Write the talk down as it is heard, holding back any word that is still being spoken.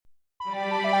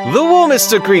The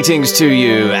warmest of greetings to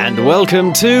you, and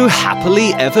welcome to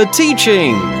Happily Ever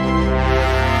Teaching.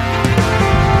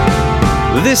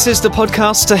 This is the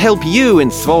podcast to help you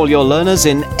enthrall your learners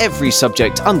in every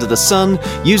subject under the sun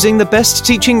using the best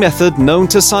teaching method known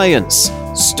to science,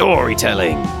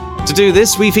 storytelling. To do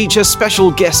this, we feature special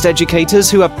guest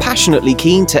educators who are passionately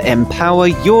keen to empower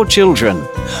your children.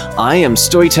 I am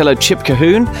storyteller Chip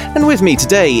Cahoon, and with me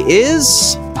today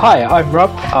is... Hi, I'm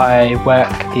Rob. I work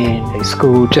in a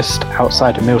school just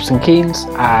outside of Milton Keynes,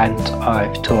 and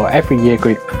I've taught every year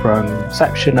group from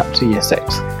reception up to year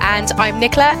 6. And I'm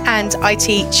Nicola, and I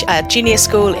teach a junior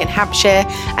school in Hampshire,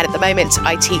 and at the moment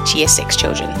I teach year 6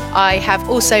 children. I have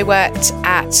also worked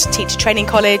at Teacher Training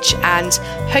College and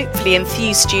hopefully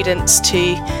enthuse students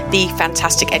to be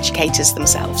fantastic educators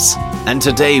themselves. And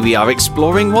today we are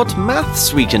exploring what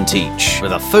maths we can teach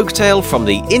with a folktale from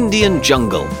the Indian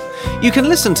jungle. You can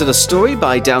listen to the story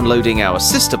by downloading our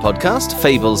sister podcast,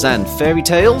 Fables and Fairy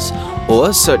Tales,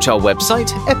 or search our website,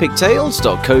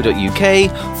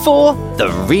 epictales.co.uk, for The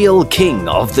Real King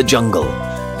of the Jungle.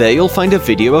 There you'll find a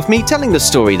video of me telling the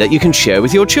story that you can share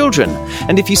with your children.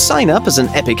 And if you sign up as an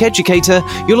Epic Educator,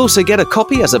 you'll also get a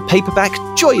copy as a paperback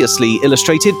joyously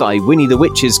illustrated by Winnie the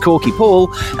Witch's Corky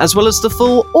Paul, as well as the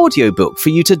full audiobook for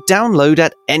you to download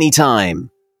at any time.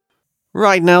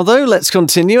 Right now, though, let's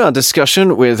continue our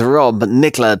discussion with Rob,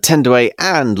 Nicola, Tendaway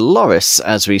and Loris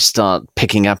as we start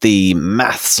picking up the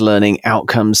maths learning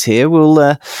outcomes here.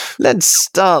 Let's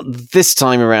start this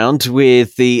time around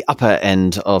with the upper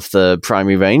end of the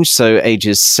primary range, so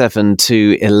ages 7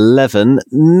 to 11.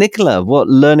 Nicola, what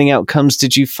learning outcomes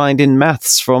did you find in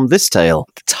maths from this tale?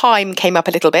 Time came up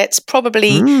a little bit,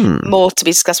 probably more to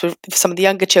be discussed with some of the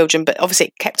younger children, but obviously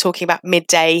it kept talking about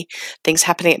midday, things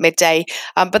happening at midday.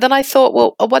 But then I thought,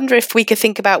 well, I wonder if we could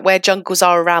think about where jungles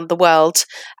are around the world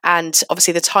and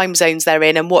obviously the time zones they're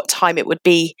in and what time it would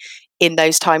be in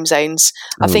those time zones.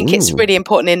 I think it's really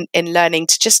important in learning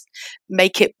to just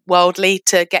make it worldly,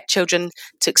 to get children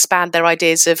to expand their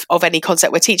ideas of any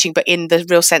concept we're teaching, but in the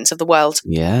real sense of the world.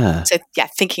 Yeah. So,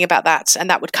 thinking about that.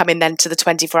 And that would come in then to the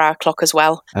 24-hour clock as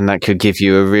well. And that could give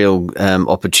you a real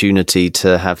opportunity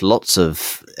to have lots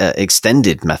of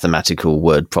extended mathematical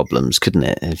word problems, couldn't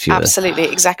it? Absolutely,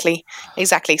 exactly.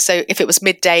 So if it was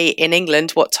midday in England,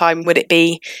 what time would it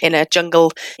be in a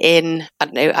jungle in, I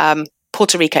don't know,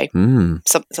 Puerto Rico,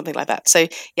 something like that. So,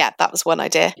 that was one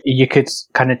idea. You could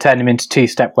kind of turn them into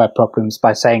two-step word problems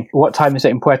by saying, what time is it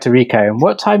in Puerto Rico and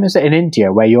what time is it in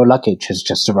India where your luggage has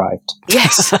just arrived?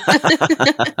 Yes.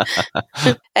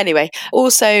 Anyway,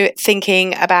 also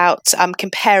thinking about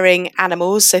comparing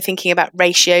animals, so thinking about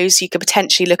ratios. You could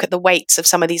potentially look at the weights of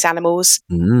some of these animals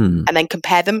and then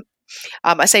compare them.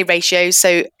 I say ratios,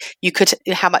 so you could,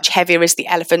 how much heavier is the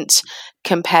elephant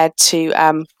compared to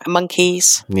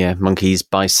monkeys? Yeah, monkeys,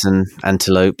 bison,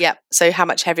 antelope. Yeah, so how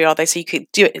much heavier are they? So you could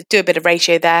do a bit of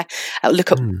ratio there,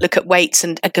 look at weights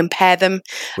and compare them.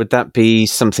 Would that be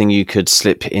something you could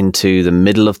slip into the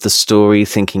middle of the story,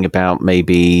 thinking about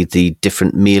maybe the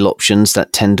different meal options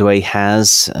that Tendaway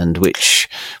has and which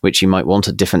you might want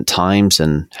at different times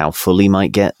and how full he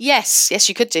might get? Yes,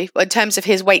 you could do. In terms of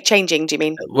his weight changing, do you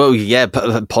mean? Well, yeah,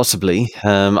 possibly.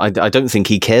 I don't think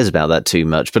he cares about that too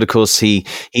much. But of course, he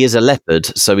is a leopard,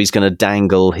 so he's going to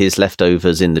dangle his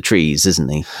leftovers in the trees, isn't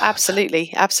he?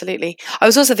 Absolutely. I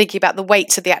was also thinking about the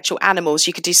weights of the actual animals.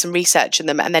 You could do some research in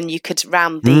them, and then you could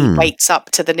round the weights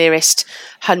up to the nearest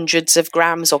hundreds of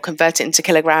grams or convert it into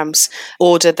kilograms,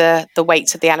 order the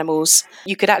weights of the animals.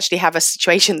 You could actually have a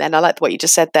situation then, I like what you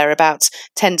just said there about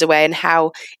Tendaway and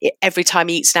how every time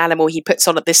he eats an animal, he puts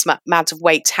on at this amount of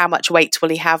weight. How much weight will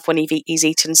he have when he's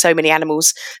eaten so many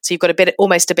animals? So you've got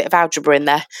almost a bit of algebra in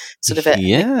there, sort of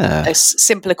a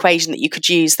simple equation that you could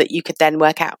use that you could then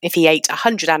work out if he ate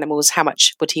 100 animals, how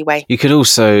much would he weigh? You could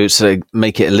also sort of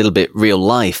make it a little bit real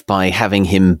life by having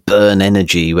him burn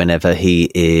energy whenever he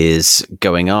is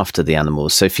going after the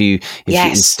animals. So if you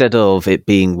instead of it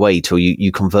being weight, or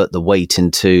you convert the weight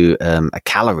into a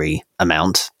calorie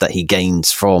amount that he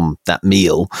gains from that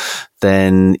meal,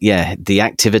 then the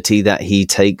activity that he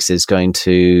takes is going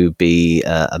to be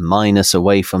a minus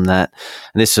away from that.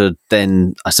 And this would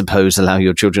then, I suppose, allow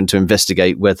your children to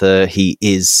investigate whether he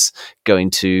is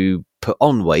going to put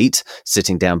on weight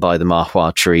sitting down by the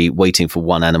mahua tree waiting for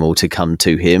one animal to come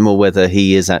to him, or whether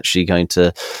he is actually going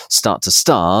to start to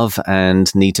starve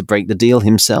and need to break the deal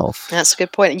himself. That's a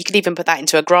good point. And you could even put that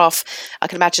into a graph. I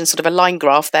can imagine sort of a line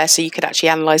graph there, so you could actually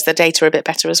analyse the data a bit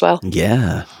better as well.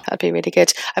 Yeah. That'd be really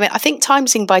good. I mean, I think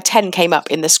timesing by 10 came up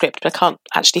in the script, but I can't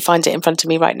actually find it in front of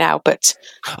me right now. But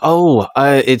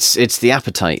it's the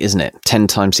appetite, isn't it? 10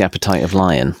 times the appetite of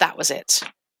lion. That was it.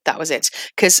 That was it.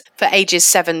 Because for ages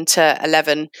 7 to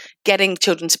 11, getting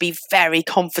children to be very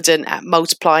confident at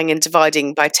multiplying and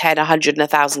dividing by 10, 100 and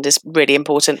 1,000 is really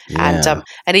important. Yeah.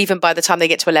 And even by the time they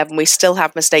get to 11, we still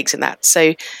have mistakes in that.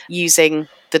 So using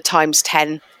the times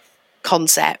 10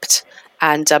 concept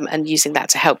and using that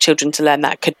to help children to learn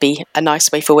that could be a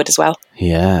nice way forward as well.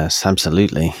 Yes,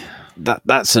 absolutely.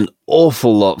 That's an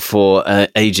awful lot for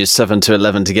ages 7 to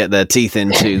 11 to get their teeth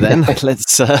into then.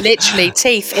 Let's literally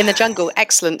teeth in the jungle.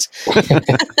 Excellent.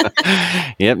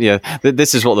 Yep, yeah.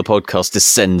 This is what the podcast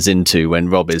descends into when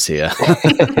Rob is here.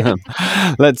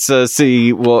 Let's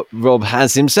see what Rob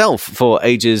has himself for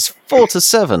ages 4 to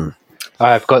 7.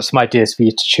 I've got some ideas for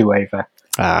you to chew over.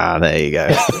 Ah, there you go.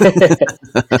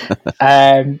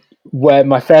 Where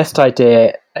my first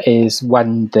idea is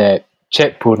one that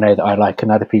Chip will know that I like,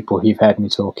 and other people who've heard me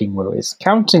talking will, is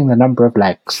counting the number of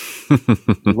legs.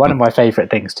 One of my favourite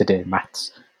things to do in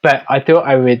maths. But I thought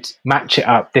I would match it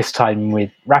up this time with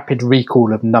rapid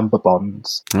recall of number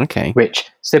bonds. Okay. Which,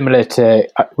 similar to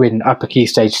when Upper Key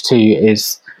Stage 2,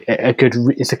 is a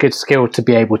good skill to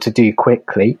be able to do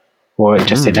quickly, or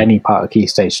just in any part of Key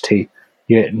Stage 2.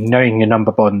 Knowing your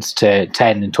number bonds to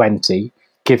 10 and 20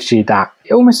 gives you that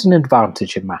almost an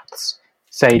advantage in maths.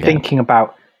 So thinking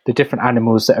about the different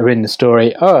animals that are in the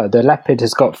story. Oh, the leopard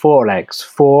has got 4 legs.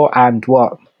 4 and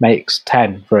what makes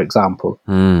 10, for example.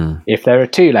 If there are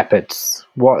 2 leopards,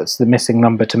 what's the missing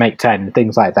number to make 10?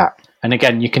 Things like that. And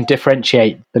again, you can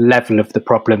differentiate the level of the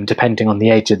problem depending on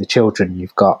the age of the children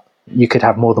you've got. You could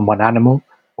have more than one animal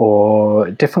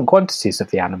or different quantities of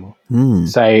the animal.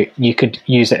 So you could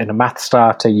use it in a math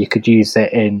starter. You could use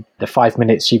it in the 5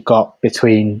 minutes you've got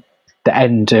between the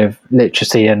end of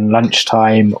literacy and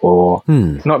lunchtime, or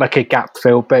not like a gap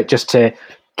fill, but just to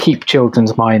keep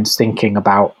children's minds thinking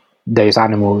about those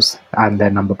animals and their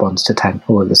number bonds to 10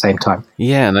 all at the same time.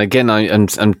 Yeah, and again,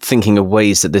 I'm thinking of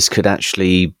ways that this could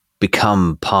actually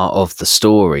become part of the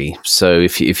story. So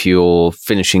if you're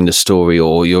finishing the story,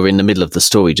 or you're in the middle of the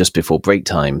story just before break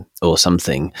time or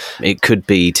something, it could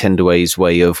be Tendaway's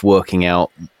way of working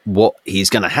out what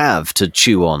he's going to have to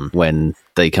chew on when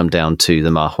they come down to the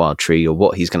mahua tree, or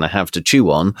what he's going to have to chew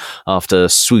on after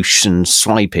swoosh and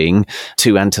swiping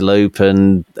 2 antelope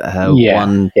and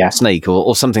 1 snake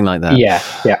or something like that.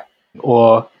 Yeah.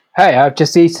 Or, hey, I've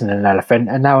just eaten an elephant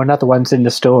and now another one's in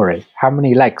the story. How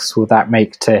many legs will that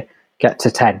make to get to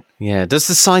 10? Yeah. Does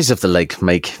the size of the leg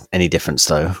make any difference,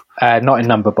 though? Not in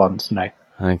number bonds, no.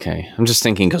 Okay. I'm just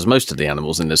thinking, because most of the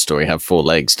animals in this story have 4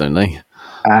 legs, don't they?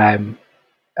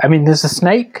 I mean, there's a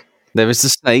snake. There is the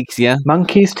snake, yeah.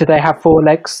 Monkeys, do they have 4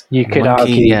 legs? You could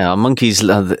argue. Yeah, monkeys,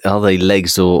 are they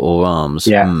legs or arms?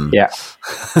 Yeah.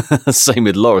 Same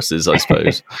with lorises, I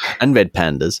suppose, and red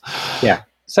pandas. Yeah.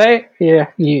 So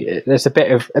there's a bit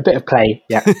of play.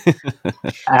 Yeah.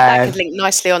 That could link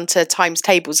nicely onto times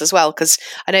tables as well, because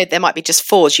I know there might be just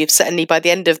 4s. You've certainly, by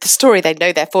the end of the story, they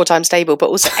know they're 4 times table, but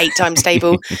also 8 times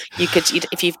table.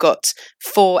 If you've got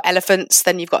 4 elephants,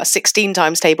 then you've got a 16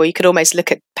 times table. You could almost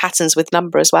look at patterns with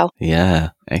number as well. Yeah,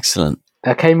 excellent.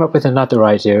 I came up with another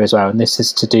idea as well, and this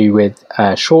is to do with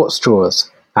short straws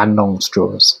and long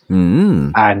straws.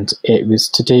 And it was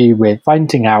to do with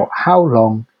finding out how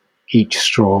long each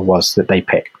straw was that they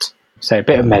picked. So a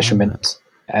bit of measurement.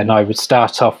 And I would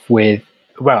start off with,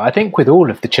 I think with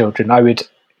all of the children, I would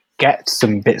get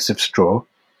some bits of straw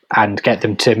and get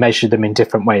them to measure them in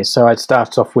different ways. So I'd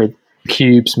start off with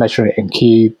cubes, measure it in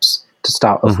cubes to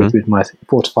start off with my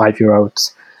 4 to 5 year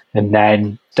olds. And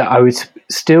then I would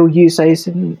still use those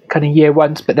in kind of year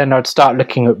 1s, but then I'd start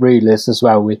looking at rulers as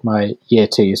well with my year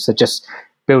 2s. So just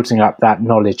building up that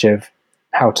knowledge of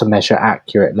how to measure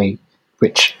accurately,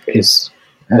 which is,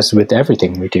 as with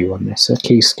everything we do on this, a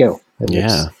key skill.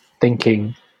 It's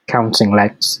thinking, counting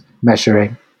legs,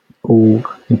 measuring, all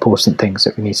important things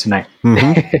that we need to know.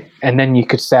 And then you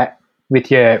could set, with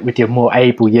your more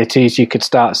able year 2s, you could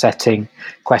start setting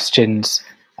questions.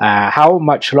 How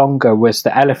much longer was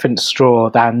the elephant's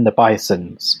straw than the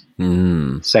bison's?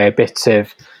 So a bit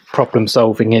of problem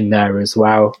solving in there as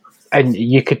well. And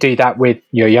you could do that with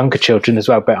your younger children as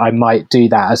well, but I might do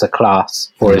that as a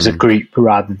class or as a group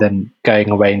rather than going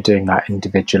away and doing that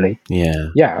individually.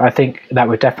 Yeah, I think that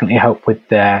would definitely help with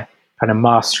their kind of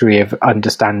mastery of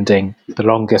understanding the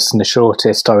longest and the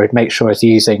shortest. I would make sure I was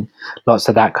using lots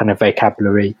of that kind of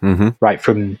vocabulary right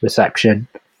from reception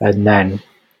and then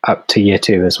up to year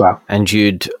 2 as well. And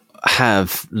you'd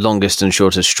have longest and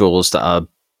shortest straws that are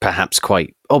perhaps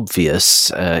quite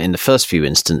obvious in the first few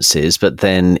instances, but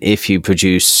then if you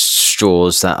produce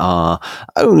straws that are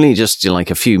only just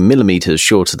like a few millimeters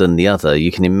shorter than the other,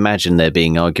 you can imagine there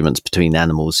being arguments between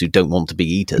animals who don't want to be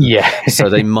eaten. Yeah. So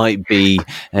they might be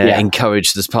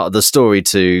encouraged as part of the story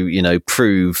to,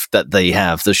 prove that they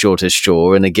have the shortest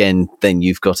straw. And again, then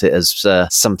you've got it as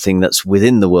something that's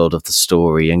within the world of the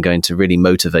story and going to really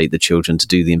motivate the children to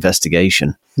do the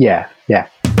investigation. Yeah.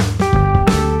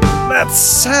 That's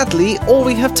sadly all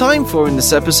we have time for in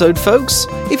this episode, folks.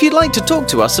 If you'd like to talk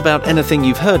to us about anything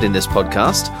you've heard in this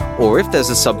podcast, or if there's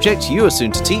a subject you are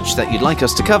soon to teach that you'd like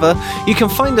us to cover, you can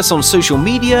find us on social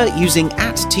media using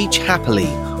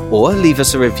 @TeachHappily, or leave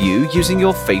us a review using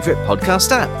your favourite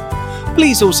podcast app.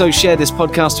 Please also share this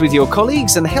podcast with your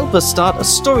colleagues and help us start a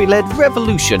story-led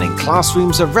revolution in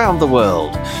classrooms around the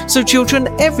world, so children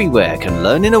everywhere can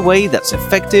learn in a way that's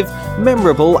effective,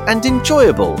 memorable, and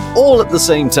enjoyable, all at the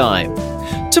same time.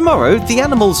 Tomorrow, the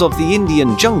animals of the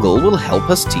Indian jungle will help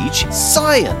us teach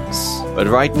science. But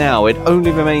right now, it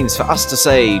only remains for us to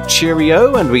say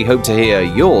cheerio, and we hope to hear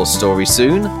your story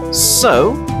soon.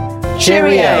 So,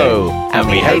 cheerio! And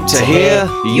we hope to hear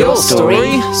your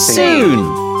story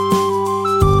soon!